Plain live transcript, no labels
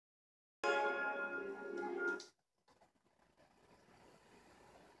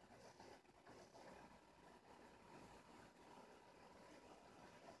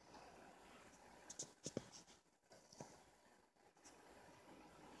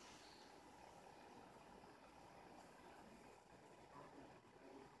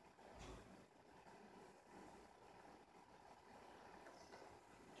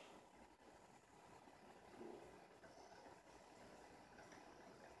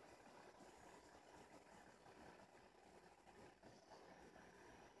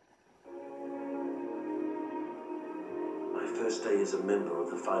First day as a member of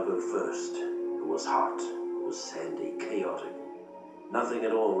the 501st. It was hot, it was sandy, chaotic. Nothing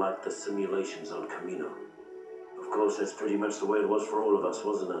at all like the simulations on Camino. Of course, that's pretty much the way it was for all of us,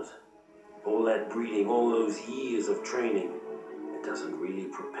 wasn't it? All that breeding, all those years of training, it doesn't really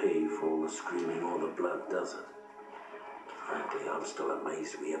prepare you for all the screaming or the blood, does it? Frankly, I'm still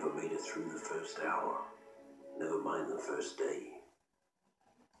amazed we ever made it through the first hour. Never mind the first day.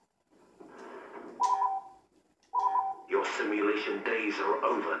 Your simulation days are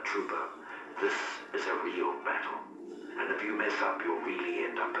over, Trooper. This is a real battle. And if you mess up, you'll really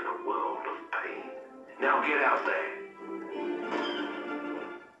end up in a world of pain. Now get out there.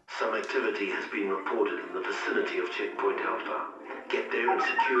 Some activity has been reported in the vicinity of Checkpoint Alpha. Get there and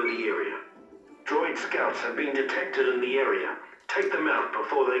secure the area. Droid scouts have been detected in the area. Take them out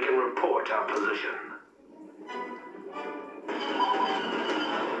before they can report our position.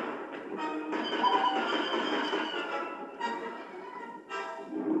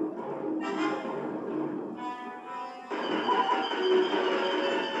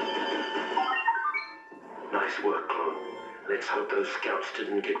 Nice work, Clone. Let's hope those scouts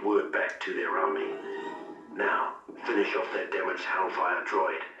didn't get word back to their army. Now, finish off that damaged Hellfire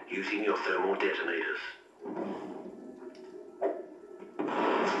droid using your thermal detonators.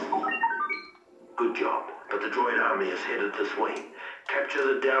 Good job, but the droid army is headed this way.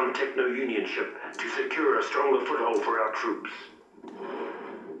 Capture the downed Techno-Union ship to secure a stronger foothold for our troops.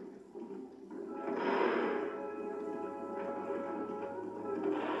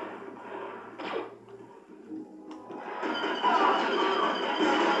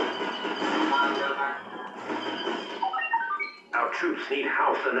 Troops need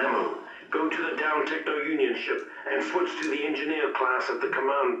health and ammo. Go to the downed Techno-Union ship and switch to the engineer class at the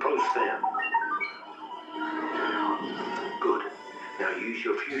command post there. Good. Now use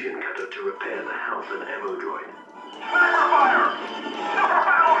your fusion cutter to repair the health and ammo droid. Sniper fire! Super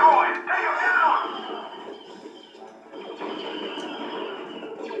battle droid! Take him down!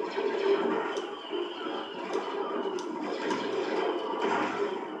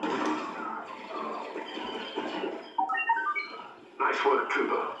 Nice work,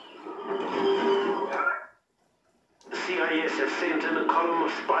 Trooper. The CIS has sent in a column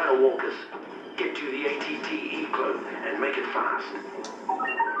of spider walkers. Get to the ATTE clone and make it fast.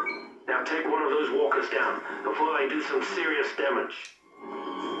 Now take one of those walkers down before they do some serious damage.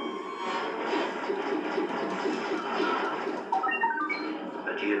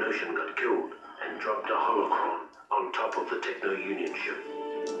 A Geonosian got killed and dropped a holocron on top of the Techno-Union ship.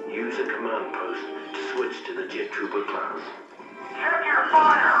 Use a command post to switch to the Jet Trooper class. Check your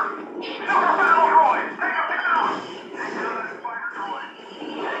fire! Super battle droid! Take him down! Take down that spider droid!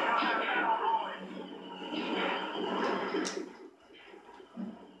 Take out that battle droid!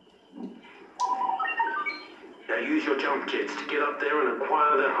 Now use your jump jets to get up there and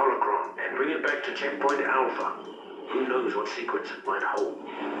acquire that holocron and bring it back to Checkpoint Alpha. Who knows what secrets it might hold.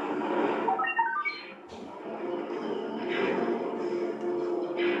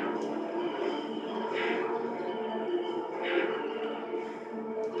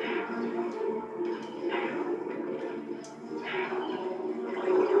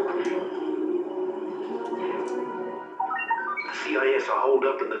 CIS are holed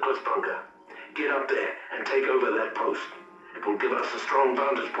up in the cliff bunker. Get up there and take over that post. It will give us a strong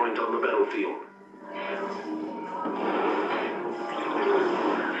vantage point on the battlefield.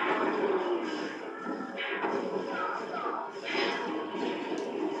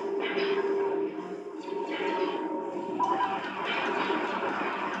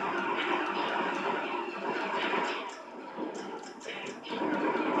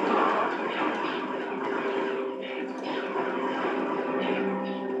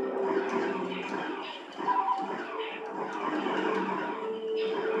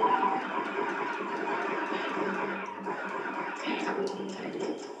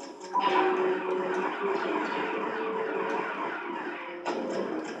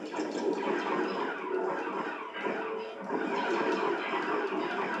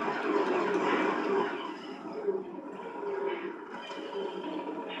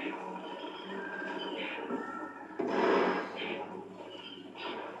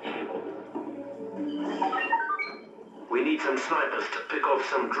 We need some snipers to pick off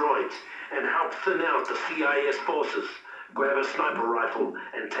some droids. and help thin out the CIS forces. Grab a sniper rifle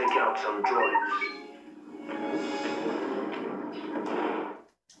and take out some droids.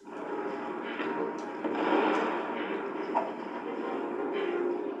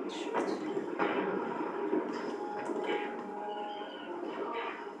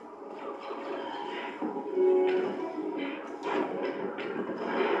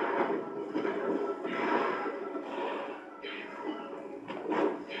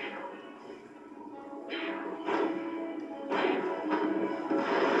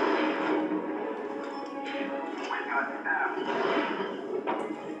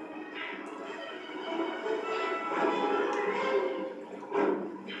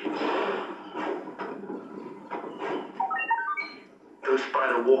 Those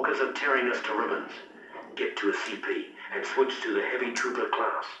spider walkers are tearing us to ribbons. Get to a CP and switch to the heavy trooper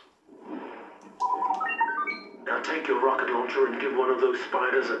class. Now take your rocket launcher and give one of those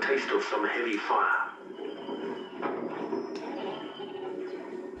spiders a taste of some heavy fire.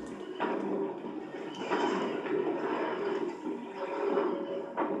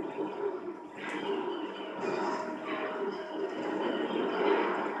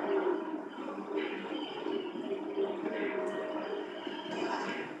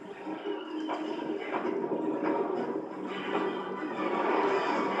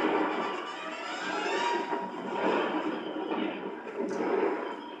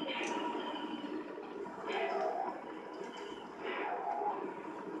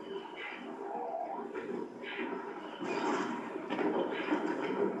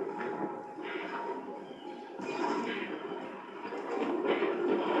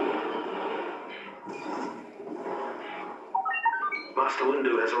 Master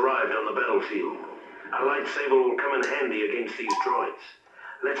Windu has arrived on the battlefield. A lightsaber will come in handy against these droids.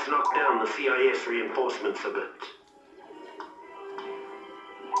 Let's knock down the CIS reinforcements a bit.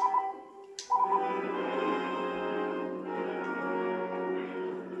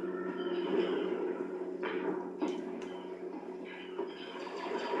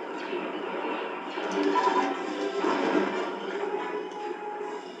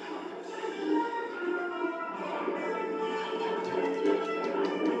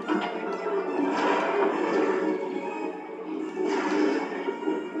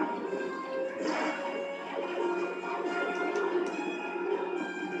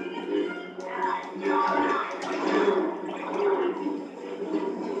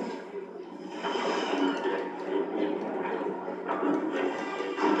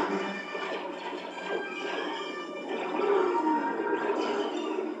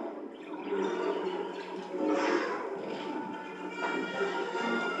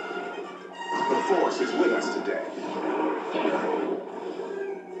 The Force is with us today.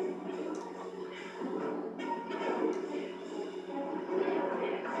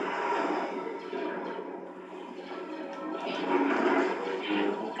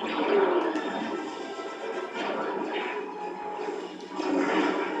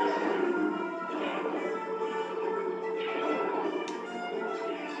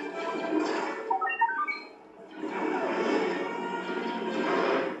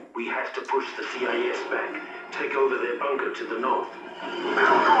 We have to push the CIS back, take over their bunker to the north.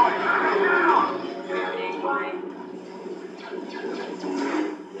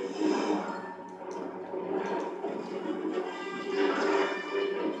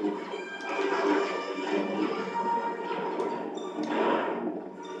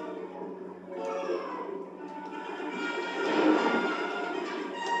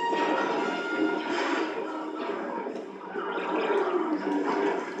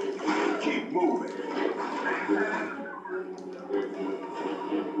 Keep moving.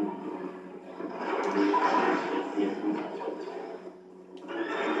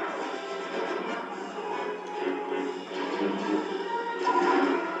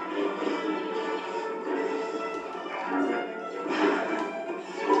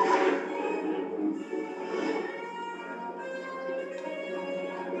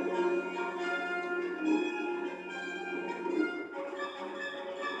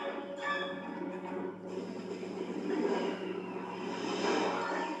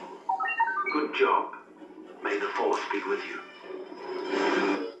 Good job. May the Force be with you.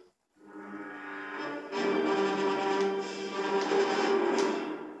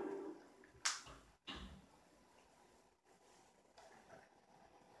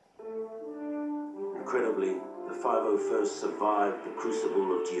 Incredibly, the 501st survived the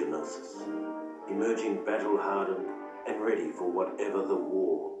crucible of Geonosis, emerging battle-hardened and ready for whatever the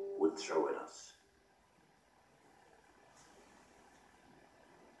war would throw at us.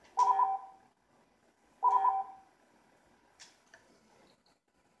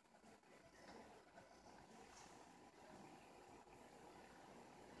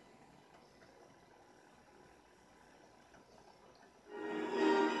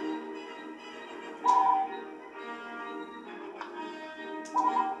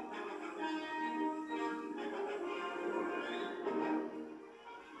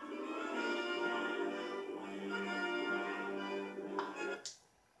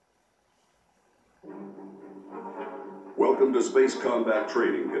 Welcome to Space Combat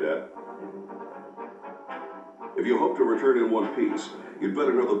Training, Cadet. If you hope to return in one piece, you'd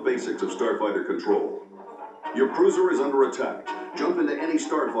better know the basics of starfighter control. Your cruiser is under attack. Jump into any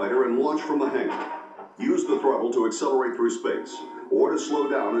starfighter and launch from the hangar. Use the throttle to accelerate through space, or to slow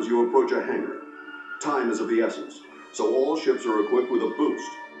down as you approach a hangar. Time is of the essence, so all ships are equipped with a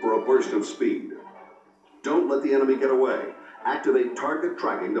boost for a burst of speed. Don't let the enemy get away. Activate target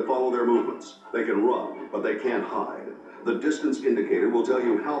tracking to follow their movements. They can run, but they can't hide. The distance indicator will tell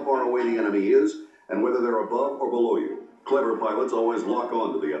you how far away the enemy is and whether they're above or below you. Clever pilots always lock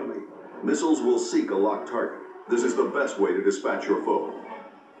on to the enemy. Missiles will seek a locked target. This is the best way to dispatch your foe.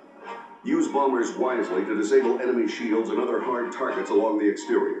 Use bombers wisely to disable enemy shields and other hard targets along the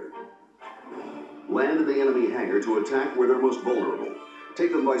exterior. Land in the enemy hangar to attack where they're most vulnerable.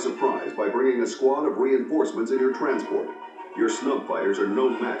 Take them by surprise by bringing a squad of reinforcements in your transport. Your snub fighters are no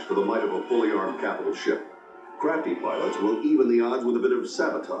match for the might of a fully armed capital ship. Crafty pilots will even the odds with a bit of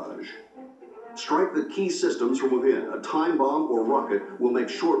sabotage. Strike the key systems from within. A time bomb or rocket will make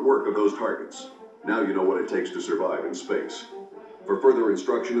short work of those targets. Now you know what it takes to survive in space. For further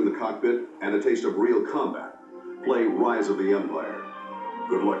instruction in the cockpit and a taste of real combat, play Rise of the Empire.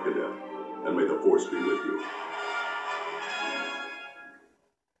 Good luck, Cadet, and may the Force be with you.